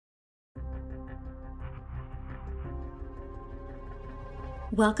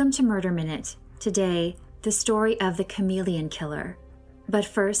Welcome to Murder Minute. Today, the story of the chameleon killer. But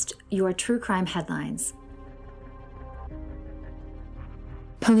first, your true crime headlines.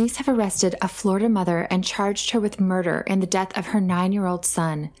 Police have arrested a Florida mother and charged her with murder in the death of her 9-year-old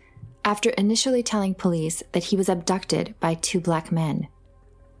son, after initially telling police that he was abducted by 2 black men.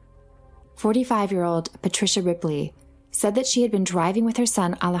 45-year-old Patricia Ripley said that she had been driving with her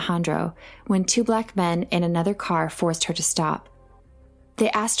son Alejandro when 2 black men in another car forced her to stop. They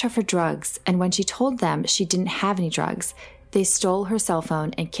asked her for drugs, and when she told them she didn't have any drugs, they stole her cell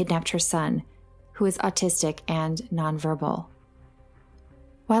phone and kidnapped her son, who is autistic and nonverbal.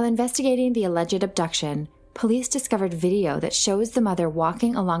 While investigating the alleged abduction, police discovered video that shows the mother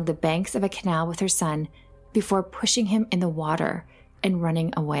walking along the banks of a canal with her son before pushing him in the water and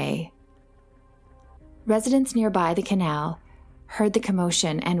running away. Residents nearby the canal heard the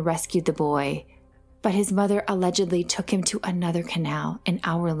commotion and rescued the boy, but his mother allegedly took him to another canal an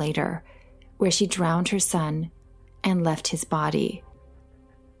hour later, where she drowned her son and left his body.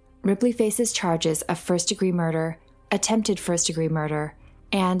 Ripley faces charges of first-degree murder, attempted first-degree murder,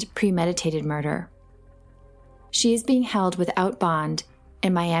 and premeditated murder. She is being held without bond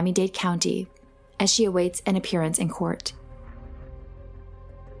in Miami-Dade County as she awaits an appearance in court.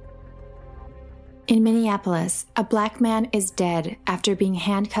 In Minneapolis, a black man is dead after being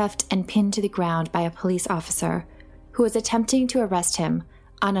handcuffed and pinned to the ground by a police officer who was attempting to arrest him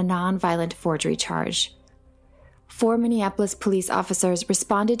on a nonviolent forgery charge. 4 Minneapolis police officers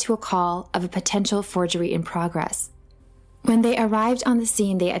responded to a call of a potential forgery in progress. When they arrived on the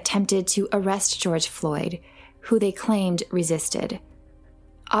scene, they attempted to arrest George Floyd, who they claimed resisted.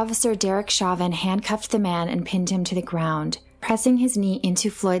 Officer Derek Chauvin handcuffed the man and pinned him to the ground, pressing his knee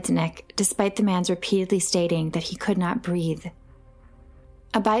into Floyd's neck despite the man's repeatedly stating that he could not breathe.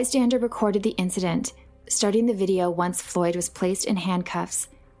 A bystander recorded the incident, starting the video once Floyd was placed in handcuffs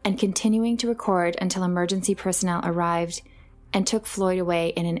and continuing to record until emergency personnel arrived and took Floyd away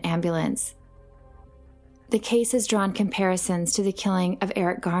in an ambulance. The case has drawn comparisons to the killing of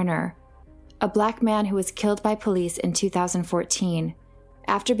Eric Garner, a black man who was killed by police in 2014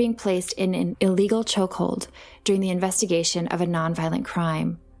 after being placed in an illegal chokehold during the investigation of a nonviolent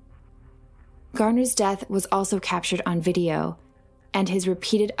crime. Garner's death was also captured on video, and his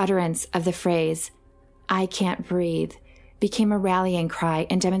repeated utterance of the phrase, "I can't breathe," became a rallying cry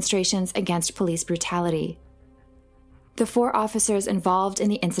in demonstrations against police brutality. The 4 officers involved in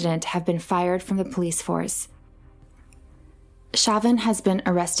the incident have been fired from the police force. Chauvin has been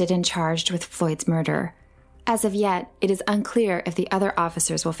arrested and charged with Floyd's murder. As of yet, it is unclear if the other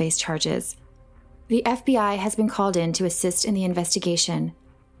officers will face charges. The FBI has been called in to assist in the investigation,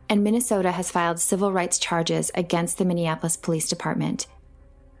 and Minnesota has filed civil rights charges against the Minneapolis Police Department.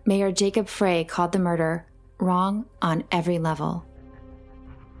 Mayor Jacob Frey called the murder wrong on every level.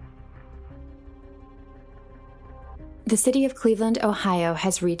 The city of Cleveland, Ohio,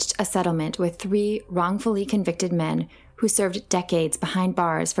 has reached a settlement with 3 wrongfully convicted men who served decades behind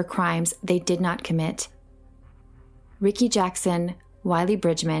bars for crimes they did not commit. Ricky Jackson, Wiley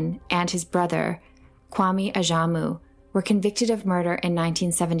Bridgman, and his brother, Kwame Ajamu, were convicted of murder in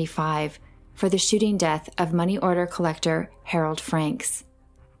 1975 for the shooting death of money order collector Harold Franks.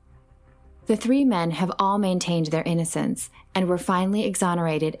 The 3 men have all maintained their innocence and were finally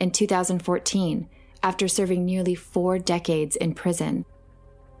exonerated in 2014 after serving nearly 4 decades in prison.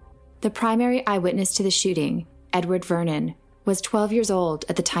 The primary eyewitness to the shooting, Edward Vernon, was 12 years old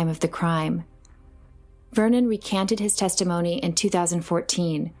at the time of the crime. Vernon recanted his testimony in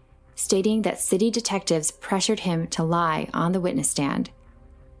 2014, stating that city detectives pressured him to lie on the witness stand.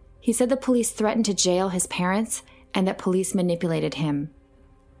 He said the police threatened to jail his parents and that police manipulated him.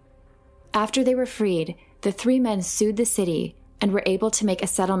 After they were freed, the 3 men sued the city and were able to make a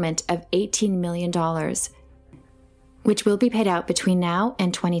settlement of $18 million, which will be paid out between now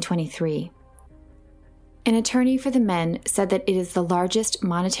and 2023. An attorney for the men said that it is the largest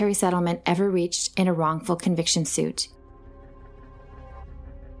monetary settlement ever reached in a wrongful conviction suit.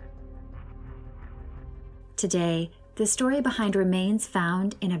 Today, the story behind remains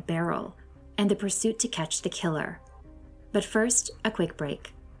found in a barrel and the pursuit to catch the killer. But first, a quick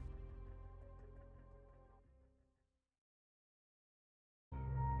break.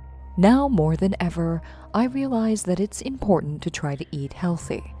 Now more than ever, I realize that it's important to try to eat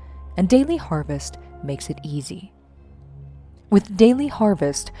healthy, and Daily Harvest makes it easy. With Daily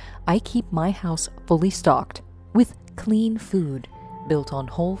Harvest, I keep my house fully stocked with clean food built on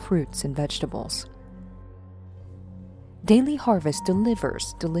whole fruits and vegetables. Daily Harvest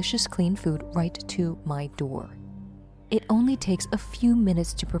delivers delicious clean food right to my door. It only takes a few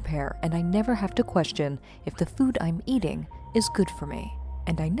minutes to prepare, and I never have to question if the food I'm eating is good for me.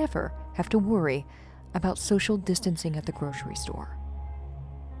 and I never have to worry about social distancing at the grocery store.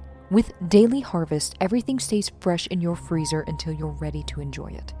 With Daily Harvest, everything stays fresh in your freezer until you're ready to enjoy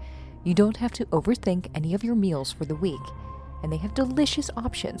it. You don't have to overthink any of your meals for the week, and they have delicious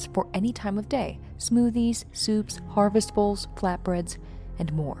options for any time of day: smoothies, soups, harvest bowls, flatbreads,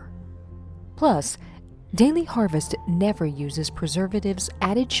 and more. Plus, Daily Harvest never uses preservatives,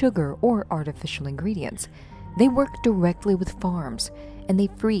 added sugar, or artificial ingredients. They work directly with farms, and they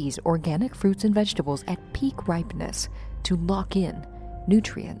freeze organic fruits and vegetables at peak ripeness to lock in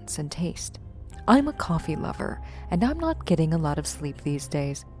nutrients and taste. I'm a coffee lover, and I'm not getting a lot of sleep these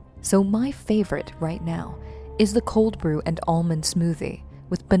days, so my favorite right now is the cold brew and almond smoothie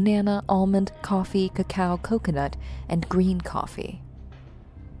with banana, almond, coffee, cacao, coconut, and green coffee.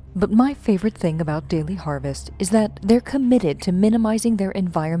 But my favorite thing about Daily Harvest is that they're committed to minimizing their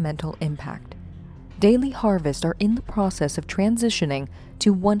environmental impact. Daily Harvest are in the process of transitioning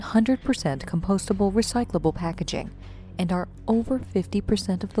to 100% compostable, recyclable packaging and are over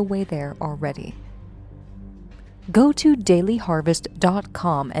 50% of the way there already. Go to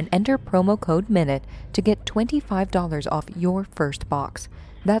dailyharvest.com and enter promo code MINUTE to get $25 off your first box.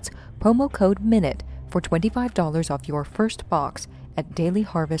 That's promo code MINUTE for $25 off your first box at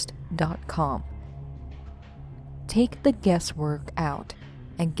dailyharvest.com. Take the guesswork out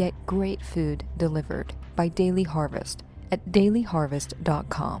and get great food delivered by Daily Harvest at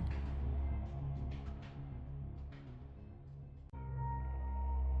dailyharvest.com.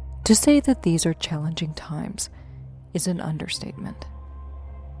 To say that these are challenging times is an understatement.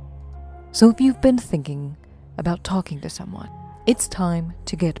 So if you've been thinking about talking to someone, it's time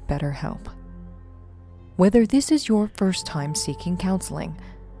to get BetterHelp. Whether this is your first time seeking counseling,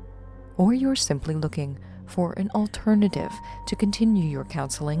 or you're simply looking for an alternative to continue your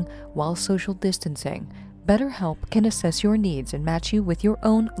counseling while social distancing, BetterHelp can assess your needs and match you with your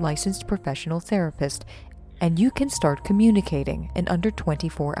own licensed professional therapist, and you can start communicating in under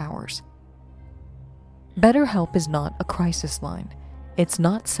 24 hours. BetterHelp is not a crisis line. It's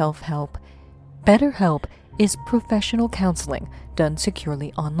not self-help. BetterHelp is professional counseling done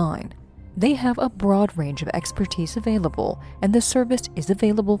securely online. They have a broad range of expertise available, and the service is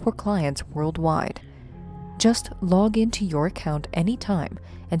available for clients worldwide. Just log into your account anytime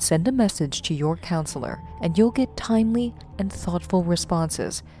and send a message to your counselor, and you'll get timely and thoughtful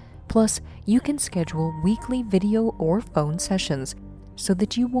responses. Plus, you can schedule weekly video or phone sessions so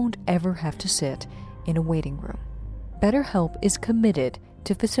that you won't ever have to sit in a waiting room. BetterHelp is committed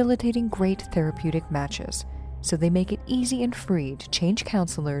to facilitating great therapeutic matches, so they make it easy and free to change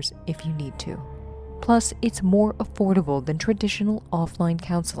counselors if you need to. Plus, it's more affordable than traditional offline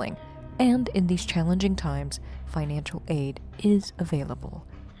counseling, and in these challenging times, financial aid is available.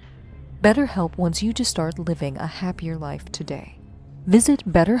 BetterHelp wants you to start living a happier life today.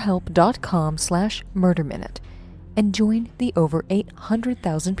 Visit betterhelp.com/murderminute and join the over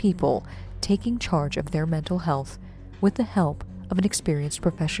 800,000 people taking charge of their mental health with the help of an experienced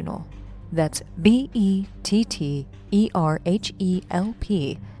professional. That's BETTERHELP.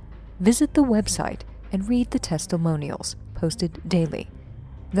 Visit the website and read the testimonials posted daily.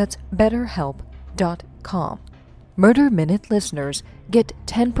 That's betterhelp.com. Murder Minute listeners get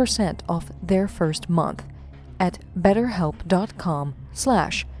 10% off their first month at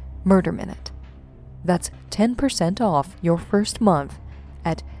betterhelp.com/murderminute. That's 10% off your first month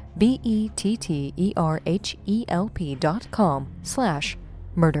at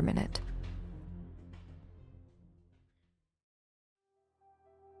betterhelp.com/murderminute.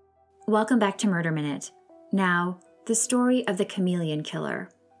 Welcome back to Murder Minute. Now, the story of the chameleon killer.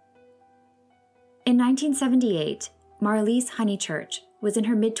 In 1978, Marlise Honeychurch was in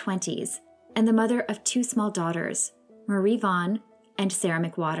her mid-20s and the mother of two small daughters, Marie Vaughn and Sarah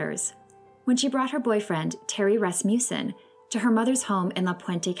McWaters, when she brought her boyfriend, Terry Rasmussen, to her mother's home in La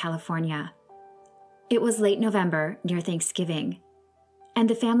Puente, California. It was late November, near Thanksgiving, and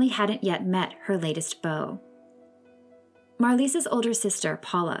the family hadn't yet met her latest beau. Marlise's older sister,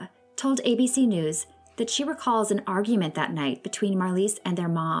 Paula, told ABC News that she recalls an argument that night between Marlise and their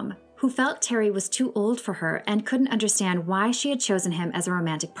mom, who felt Terry was too old for her and couldn't understand why she had chosen him as a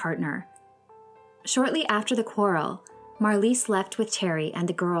romantic partner. Shortly after the quarrel, Marlise left with Terry and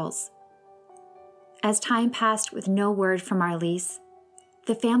the girls. As time passed with no word from Marlise,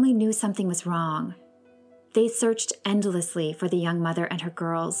 the family knew something was wrong. They searched endlessly for the young mother and her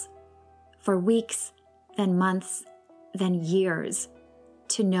girls, for weeks, then months, then years,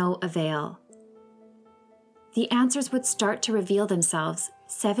 to no avail. The answers would start to reveal themselves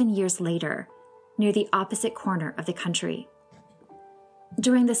 7 years later, near the opposite corner of the country.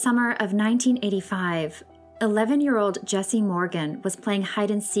 During the summer of 1985, 11-year-old Jesse Morgan was playing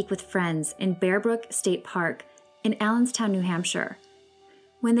hide-and-seek with friends in Bear Brook State Park in Allenstown, New Hampshire,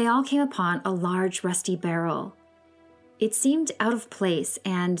 when they all came upon a large rusty barrel. It seemed out of place,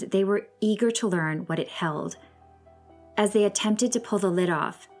 and they were eager to learn what it held. As they attempted to pull the lid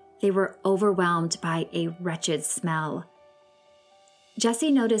off, they were overwhelmed by a wretched smell. Jesse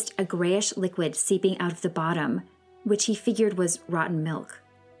noticed a grayish liquid seeping out of the bottom, which he figured was rotten milk.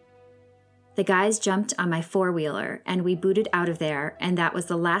 The guys jumped on my four-wheeler, and we booted out of there, and that was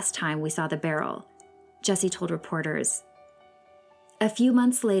the last time we saw the barrel, Jesse told reporters. A few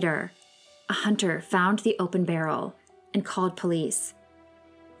months later, a hunter found the open barrel and called police.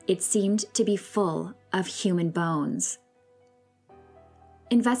 It seemed to be full of human bones.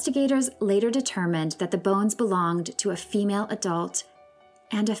 Investigators later determined that the bones belonged to a female adult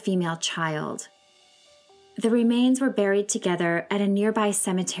and a female child. The remains were buried together at a nearby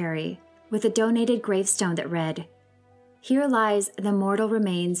cemetery with a donated gravestone that read, "Here lies the mortal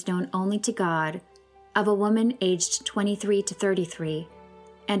remains known only to God of a woman aged 23 to 33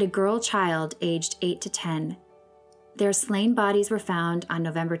 and a girl child aged 8 to 10. Their slain bodies were found on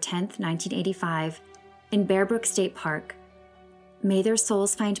November 10, 1985, in Bear Brook State Park. May their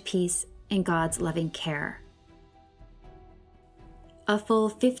souls find peace in God's loving care." A full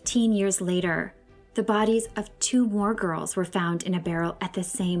 15 years later, the bodies of 2 more girls were found in a barrel at the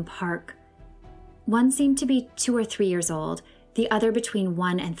same park. One seemed to be 2 or 3 years old, the other between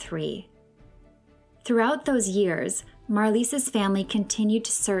 1 and 3. Throughout those years, Marlise's family continued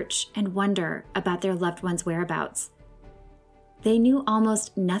to search and wonder about their loved one's whereabouts. They knew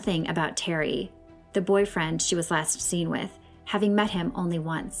almost nothing about Terry, the boyfriend she was last seen with, having met him only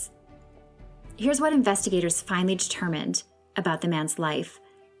once. Here's what investigators finally determined about the man's life,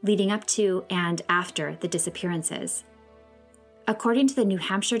 leading up to and after the disappearances. According to the New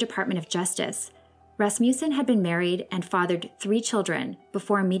Hampshire Department of Justice, Rasmussen had been married and fathered 3 children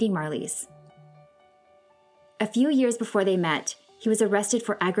before meeting Marlise. A few years before they met, he was arrested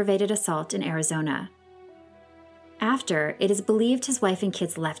for aggravated assault in Arizona. After, it is believed his wife and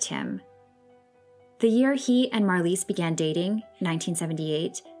kids left him. The year he and Marlise began dating,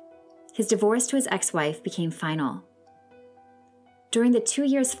 1978, his divorce to his ex-wife became final. During the 2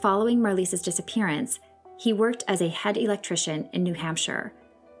 years following Marlise's disappearance, he worked as a head electrician in New Hampshire.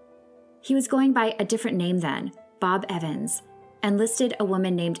 He was going by a different name then, Bob Evans, and listed a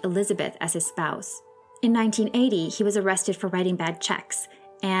woman named Elizabeth as his spouse. In 1980, he was arrested for writing bad checks,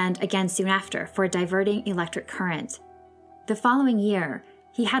 and again soon after for diverting electric current. The following year,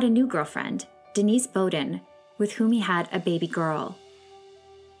 he had a new girlfriend, Denise Bowden, with whom he had a baby girl.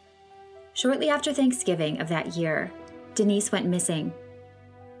 Shortly after Thanksgiving of that year, Denise went missing.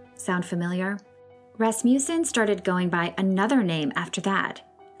 Sound familiar? Rasmussen started going by another name after that,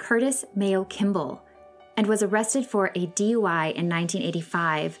 Curtis Mayo Kimball, and was arrested for a DUI in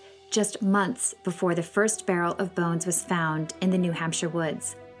 1985, just months before the first barrel of bones was found in the New Hampshire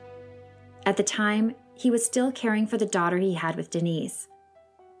woods. At the time, he was still caring for the daughter he had with Denise.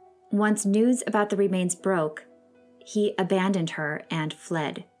 Once news about the remains broke, he abandoned her and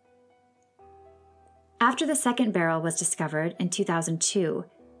fled. After the second barrel was discovered in 2002,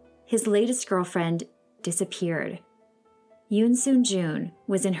 his latest girlfriend disappeared. Yoon Soon Jun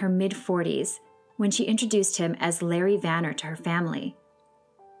was in her mid-40s when she introduced him as Larry Vanner to her family.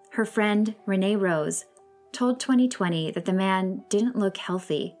 Her friend, Renee Rose, told 2020 that the man didn't look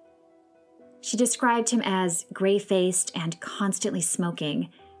healthy. She described him as gray-faced and constantly smoking,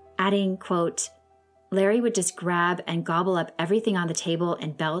 adding, quote, "Larry would just grab and gobble up everything on the table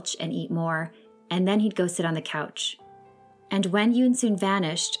and belch and eat more, and then he'd go sit on the couch." And when Yoon Soon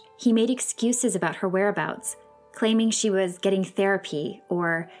vanished, he made excuses about her whereabouts, claiming she was getting therapy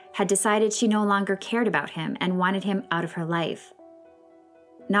or had decided she no longer cared about him and wanted him out of her life.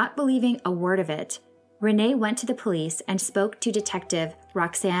 Not believing a word of it, Renee went to the police and spoke to Detective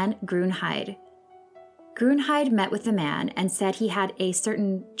Roxanne Grunheide. Grunheide met with the man and said he had a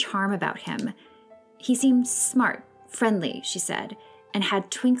certain charm about him. He seemed smart, friendly, she said, and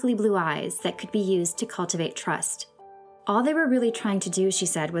had twinkly blue eyes that could be used to cultivate trust. All they were really trying to do, she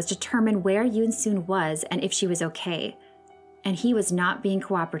said, was determine where Yoon Soon was and if she was okay. And he was not being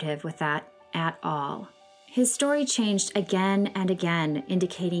cooperative with that at all. His story changed again and again,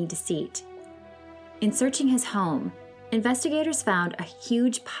 indicating deceit. In searching his home, investigators found a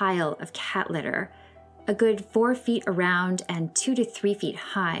huge pile of cat litter, a good 4 feet around and 2 to 3 feet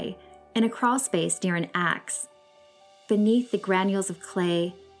high, in a crawl space near an axe. Beneath the granules of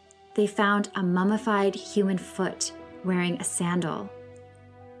clay, they found a mummified human foot wearing a sandal.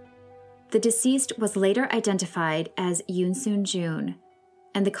 The deceased was later identified as Yoon Soon Jun,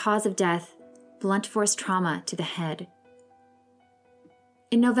 and the cause of death, blunt force trauma to the head.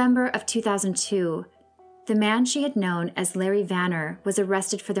 In November of 2002, the man she had known as Larry Vanner was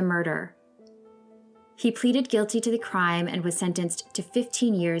arrested for the murder. He pleaded guilty to the crime and was sentenced to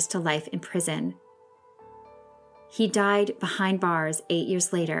 15 years to life in prison. He died behind bars 8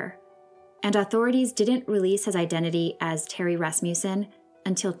 years later, and authorities didn't release his identity as Terry Rasmussen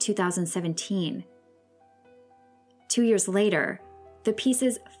until 2017. 2 years later, the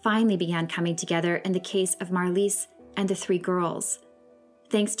pieces finally began coming together in the case of Marlise and the 3 girls,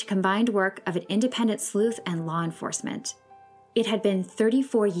 thanks to combined work of an independent sleuth and law enforcement. It had been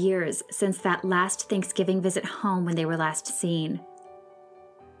 34 years since that last Thanksgiving visit home when they were last seen.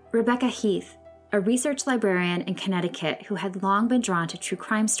 Rebecca Heath, a research librarian in Connecticut who had long been drawn to true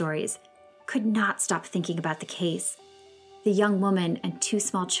crime stories, could not stop thinking about the case. The young woman and 2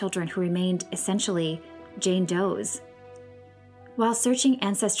 small children who remained essentially Jane Doe's. While searching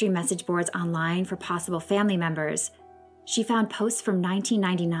ancestry message boards online for possible family members, she found posts from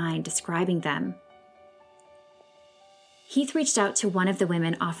 1999 describing them. Heath reached out to one of the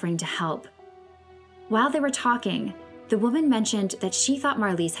women offering to help. While they were talking, the woman mentioned that she thought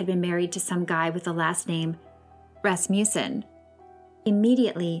Marlise had been married to some guy with the last name Rasmussen.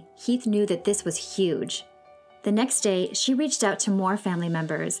 Immediately, Heath knew that this was huge. The next day, she reached out to more family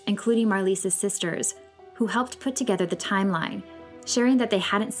members, including Marlise's sisters, who helped put together the timeline, sharing that they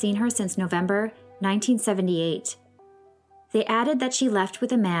hadn't seen her since November 1978. They added that she left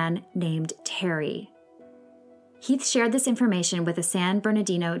with a man named Terry. Heath shared this information with a San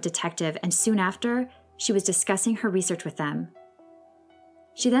Bernardino detective, and soon after, she was discussing her research with them.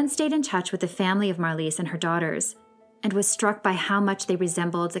 She then stayed in touch with the family of Marlise and her daughters, and was struck by how much they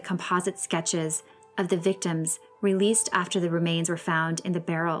resembled the composite sketches of the victims released after the remains were found in the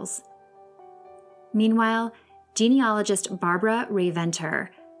barrels. Meanwhile, genealogist Barbara Ray Venter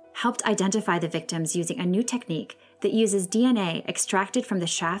helped identify the victims using a new technique that uses DNA extracted from the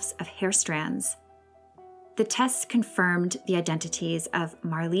shafts of hair strands. The tests confirmed the identities of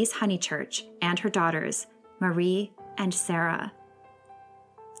Marlise Honeychurch and her daughters, Marie and Sarah.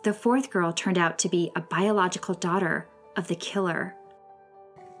 The 4th girl turned out to be a biological daughter of the killer.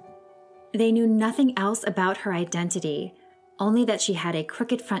 They knew nothing else about her identity, only that she had a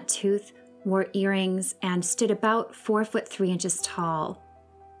crooked front tooth, wore earrings, and stood about 4'3" tall.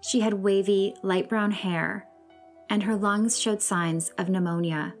 She had wavy, light brown hair, and her lungs showed signs of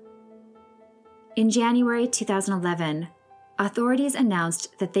pneumonia. In January 2011, authorities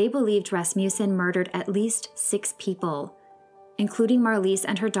announced that they believed Rasmussen murdered at least 6 people, including Marlise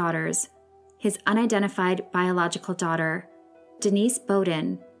and her daughters, his unidentified biological daughter, Denise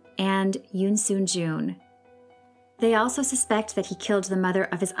Bowden, and Yoon Soon Jun. They also suspect that he killed the mother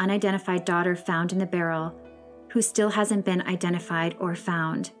of his unidentified daughter found in the barrel, who still hasn't been identified or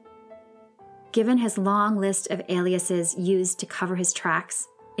found. Given his long list of aliases used to cover his tracks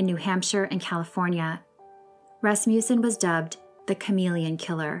in New Hampshire and California, Rasmussen was dubbed the Chameleon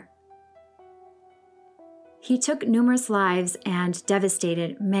Killer. He took numerous lives and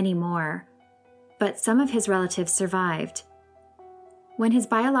devastated many more, but some of his relatives survived. When his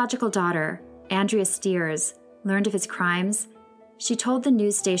biological daughter, Andrea Steers, learned of his crimes, she told the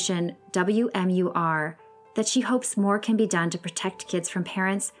news station WMUR that she hopes more can be done to protect kids from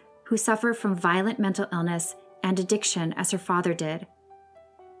parents who suffer from violent mental illness and addiction as her father did.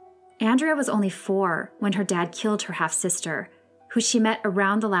 Andrea was only 4 when her dad killed her half-sister, who she met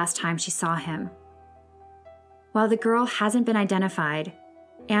around the last time she saw him. While the girl hasn't been identified,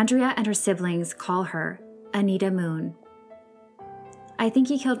 Andrea and her siblings call her Anita Moon. "I think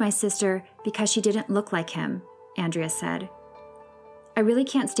he killed my sister because she didn't look like him," Andrea said. "I really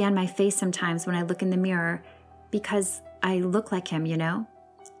can't stand my face sometimes when I look in the mirror because I look like him, you know?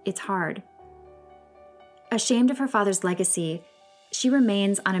 It's hard." Ashamed of her father's legacy, she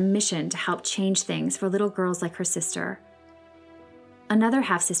remains on a mission to help change things for little girls like her sister. Another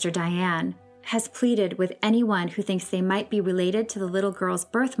half-sister, Diane, has pleaded with anyone who thinks they might be related to the little girl's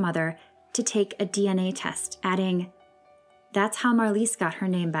birth mother to take a DNA test, adding, "That's how Marlise got her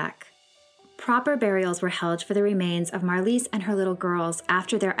name back." Proper burials were held for the remains of Marlise and her little girls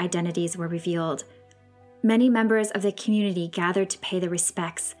after their identities were revealed. Many members of the community gathered to pay their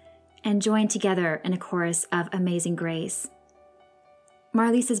respects and joined together in a chorus of Amazing Grace.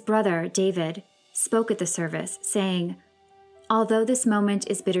 Marlise's brother, David, spoke at the service, saying, "Although this moment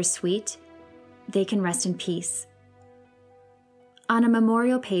is bittersweet, they can rest in peace." On a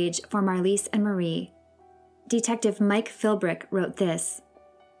memorial page for Marlise and Marie, Detective Mike Philbrick wrote this: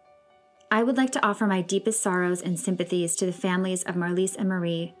 "I would like to offer my deepest sorrows and sympathies to the families of Marlise and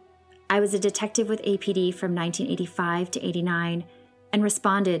Marie. I was a detective with APD from 1985 to 89 and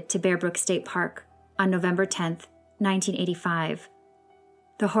responded to Bear Brook State Park on November 10th, 1985.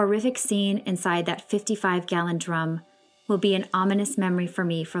 The horrific scene inside that 55-gallon drum will be an ominous memory for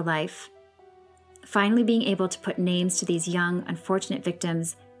me for life. Finally being able to put names to these young, unfortunate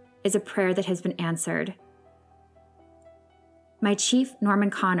victims is a prayer that has been answered. My chief, Norman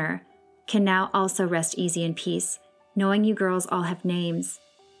Connor, can now also rest easy in peace, knowing you girls all have names.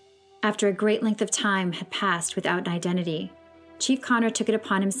 After a great length of time had passed without an identity, Chief Connor took it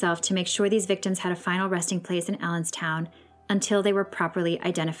upon himself to make sure these victims had a final resting place in Allenstown until they were properly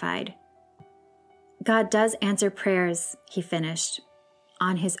identified. God does answer prayers, he finished,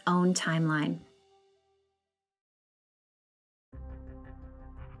 on his own timeline.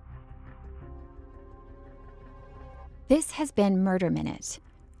 This has been Murder Minute.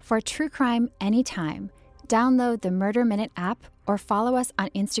 For true crime anytime, download the Murder Minute app or follow us on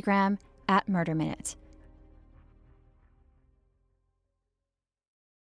Instagram @Murder Minute.